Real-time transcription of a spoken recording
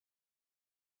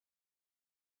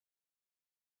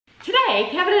Today,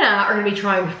 Kevin and I are going to be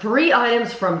trying 3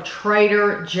 items from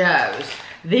Trader Joe's.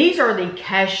 These are the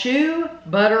cashew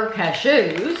butter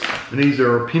cashews. And these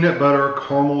are peanut butter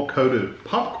caramel coated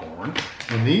popcorn.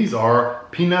 And these are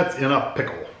peanuts in a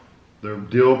pickle. They're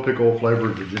dill pickle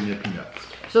flavored Virginia peanuts.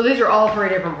 So these are all 3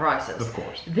 different prices. Of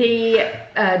course. The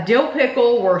dill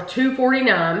pickle were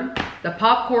 $2.49. The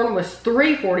popcorn was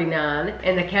 $3.49,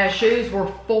 and the cashews were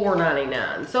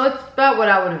 $4.99. So it's about what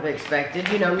I would have expected.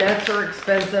 You know, nuts are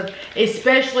expensive,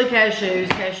 especially cashews.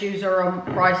 Cashews are a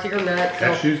pricier nut. So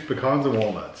Cashews, pecans, and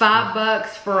walnuts. $5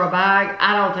 for a bag.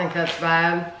 I don't think that's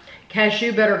bad.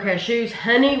 Cashew butter cashews,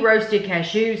 honey roasted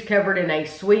cashews covered in a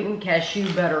sweetened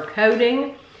cashew butter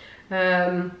coating.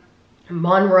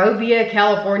 Monrovia,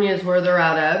 California is where they're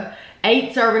out of.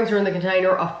 8 servings are in the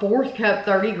container. A 4th cup,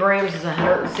 30 grams, is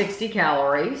 160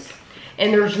 calories.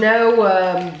 And there's no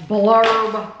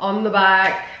blurb on the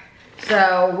back,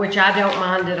 so which I don't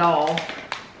mind at all.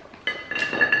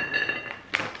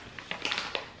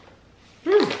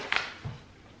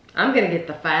 I'm gonna get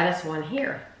the fattest one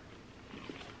here.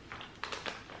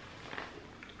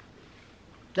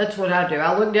 That's what I do.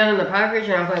 I look down in the package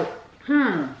and I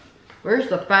think, where's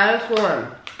the fattest one?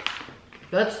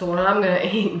 That's the one I'm gonna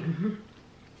eat.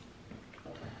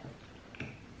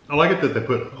 I like it that they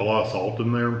put a lot of salt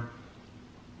in there.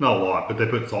 Not a lot, but they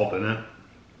put salt in it.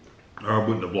 Or I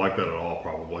wouldn't have liked that at all,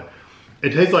 probably.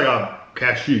 It tastes like a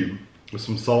cashew with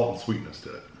some salt and sweetness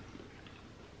to it.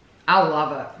 I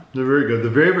love it. They're very good.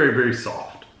 They're very, very, very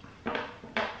soft.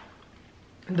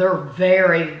 They're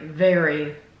very,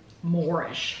 very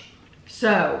Moorish.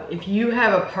 So, if you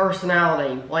have a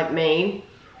personality like me,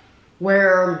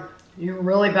 where you're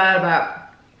really bad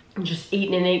about just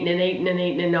eating and eating and eating and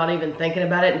eating and not even thinking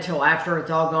about it until after it's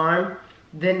all gone,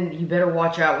 then you better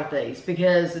watch out with these,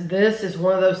 because this is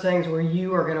one of those things where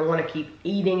you are going to want to keep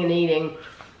eating and eating,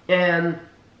 and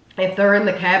if they're in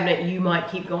the cabinet, you might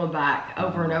keep going back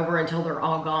over and over until they're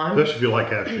all gone. Especially if you like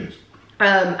cashews.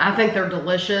 I think they're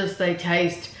delicious. They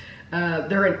taste,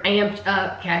 they're an amped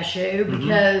up cashew,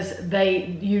 because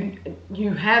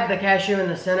you have the cashew in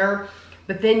the center,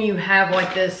 but then you have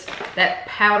like that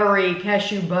powdery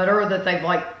cashew butter that they've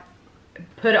like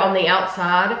put on the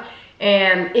outside,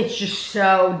 and it's just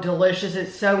so delicious.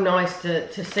 It's so nice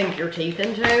to sink your teeth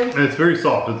into. And it's very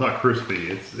soft. It's not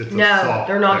crispy. It's a soft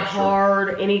they're not texture.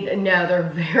 hard. No,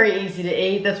 they're very easy to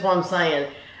eat. That's what I'm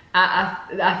saying.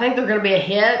 I think they're going to be a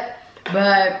hit,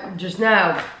 but just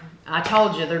know, I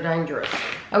told you they're dangerous.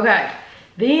 Okay,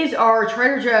 these are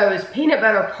Trader Joe's peanut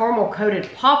butter caramel coated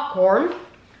popcorn.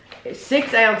 It's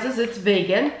 6 ounces, it's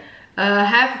vegan.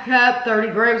 Half a cup,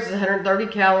 30 grams, is 130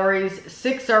 calories.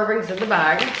 6 servings in the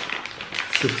bag.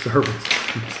 6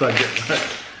 servings. It's not getting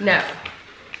much. No.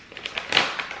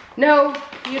 No,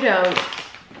 you don't.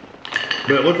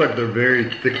 But it looks like they're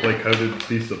very thickly coated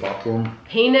pieces of popcorn.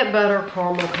 Peanut butter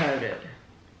caramel coated.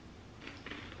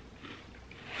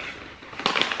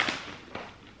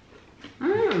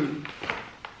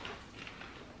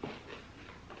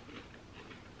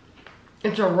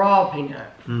 It's a raw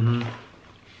peanut. I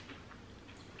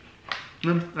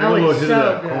got a little hit of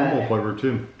that caramel flavor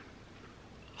too.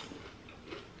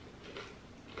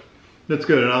 That's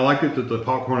good, and I like it that the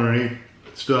popcorn underneath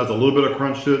still has a little bit of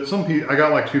crunch to it. I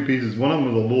got like 2 pieces. One of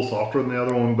them was a little softer than the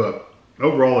other one, but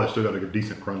overall they still got a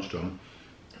decent crunch to them.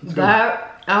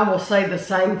 I will say the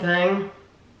same thing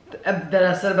that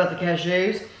I said about the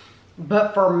cashews.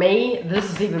 But for me, this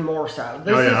is even more so.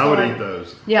 This I would eat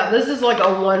those. Yeah, this is like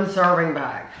a 1 serving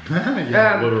bag.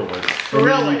 Yeah, literally. Or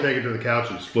really, you take it to the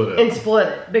couch and split it. And split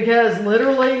it, because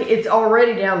literally it's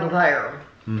already down to there.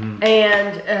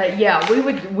 And yeah, we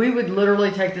would literally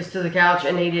take this to the couch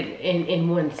and eat it in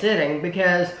 1 sitting,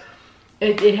 because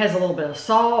it has a little bit of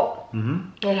salt.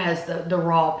 It has the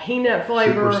raw peanut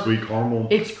flavor. Super sweet caramel.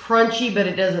 It's crunchy, but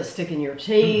it doesn't stick in your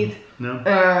teeth.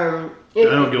 No. I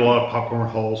don't get a lot of popcorn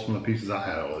holes from the pieces I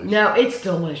had at least. No, it's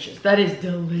delicious. That is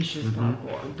delicious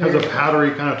popcorn. It has a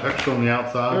powdery kind of texture on the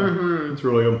outside. It's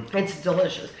really good. It's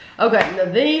delicious. Okay, now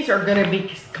these are going to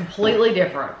be completely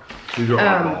different. These are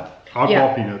oddball.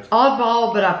 Oddball peanuts.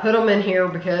 Oddball, but I put them in here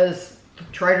because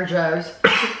Trader Joe's.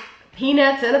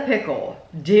 Peanuts and a pickle.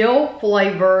 Dill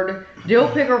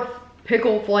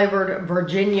pickle flavored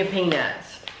Virginia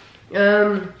peanuts.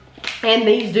 And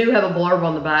these do have a blurb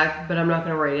on the back, but I'm not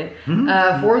going to read it.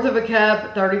 1/4 of a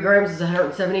cup, 30 grams, is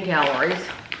 170 calories.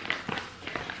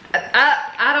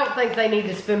 I don't think they need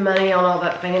to spend money on all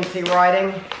that fancy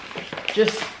writing.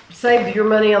 Just save your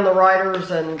money on the writers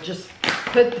and just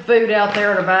put the food out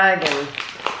there in a bag, and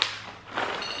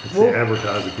It's the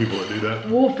advertising people that do that.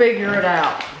 We'll figure it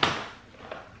out.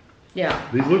 Yeah.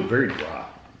 These look very dry.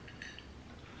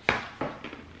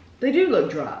 They do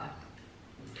look dry.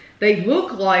 They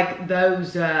look like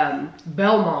those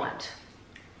Belmont.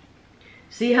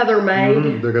 See how they're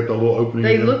made? They got the little opening.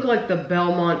 They look like the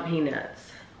Belmont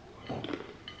peanuts.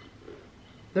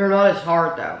 They're not as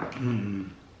hard though.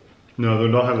 No,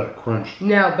 they don't have that crunch.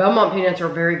 No, Belmont peanuts are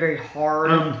very, very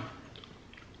hard. I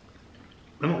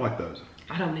don't like those.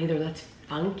 I don't either. That's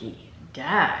funky.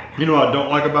 Dag. You know what I don't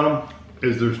like about them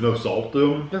is there's no salt to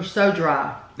them. They're so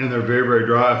dry. And they're very, very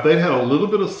dry. If they'd had a little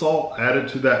bit of salt added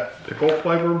to that pickle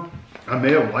flavor, I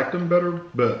may have liked them better,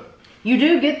 but... You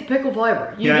do get the pickle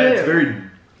flavor. You do. It's very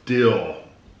dill.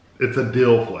 It's a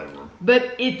dill flavor.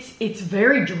 But it's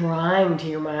very drying to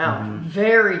your mouth.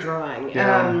 Very drying.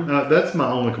 Yeah, that's my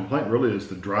only complaint really is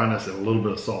the dryness and a little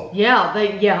bit of salt. Yeah,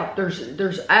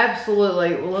 there's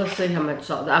absolutely, well, let's see how much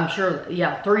salt. I'm sure,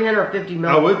 350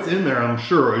 milliliters. Oh, it's in there, I'm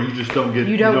sure. You just don't get,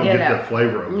 you don't get the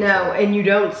flavor of it. No, and you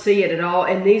don't see it at all.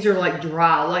 And these are like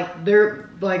dry, like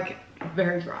they're like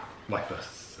very dry. Like the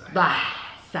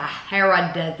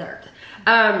Sahara Desert.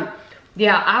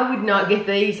 Yeah, I would not get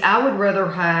these. I would rather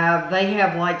they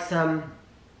have like some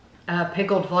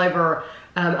pickled flavor.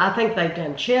 I think they've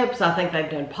done chips. I think they've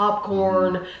done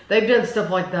popcorn. They've done stuff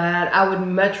like that. I would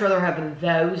much rather have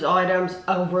those items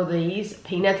over these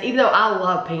peanuts, even though I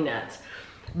love peanuts.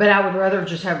 But I would rather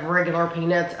just have regular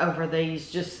peanuts over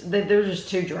these. They're just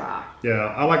too dry. Yeah,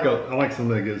 I like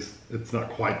something that it's not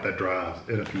quite that dry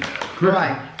in a peanut.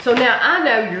 Right. So now I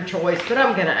know your choice, but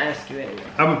I'm gonna ask you anyway.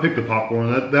 I would pick the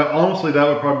popcorn. Honestly, that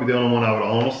would probably be the only one I would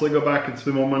honestly go back and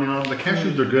spend more money on. The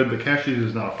cashews are good, but cashews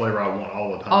is not a flavor I want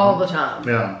all the time. All the time.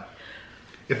 Yeah.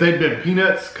 If they'd been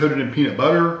peanuts coated in peanut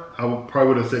butter, I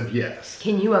probably would have said yes.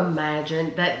 Can you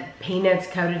imagine that peanuts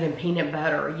coated in peanut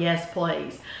butter? Yes,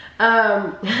 please.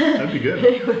 That'd be good.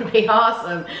 It would be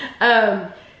awesome.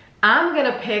 I'm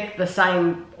gonna pick the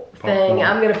same thing.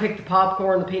 I'm gonna pick the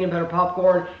popcorn, the peanut butter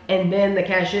popcorn, and then the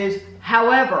cashews.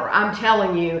 However, I'm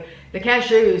telling you, the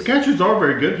cashews. Cashews are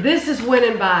very good. This is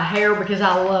winning by a hair because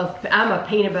I'm a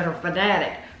peanut butter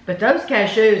fanatic. But those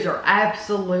cashews are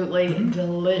absolutely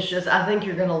delicious. I think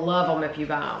you're gonna love them if you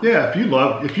buy them. Yeah, if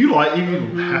you like,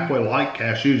 even halfway like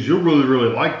cashews, you'll really,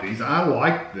 really like these. I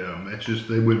like them. It's just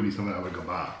they wouldn't be something I would go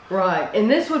buy. Right, and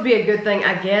this would be a good thing,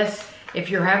 I guess,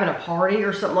 if you're having a party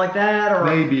or something like that, or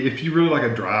maybe if you really like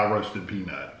a dry roasted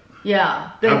peanut.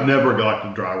 Yeah, I've never got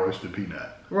a dry roasted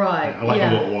peanut. Right. I like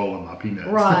a little oil in my peanuts.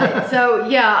 Right. So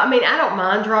yeah, I mean, I don't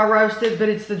mind dry roasted, but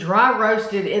it's the dry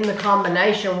roasted in the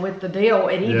combination with the dill.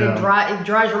 It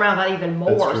dries your mouth out even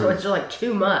more. So it's just like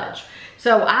too much.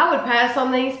 So I would pass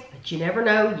on these, but you never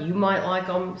know, you might like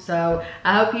them. So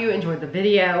I hope you enjoyed the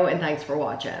video and thanks for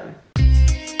watching.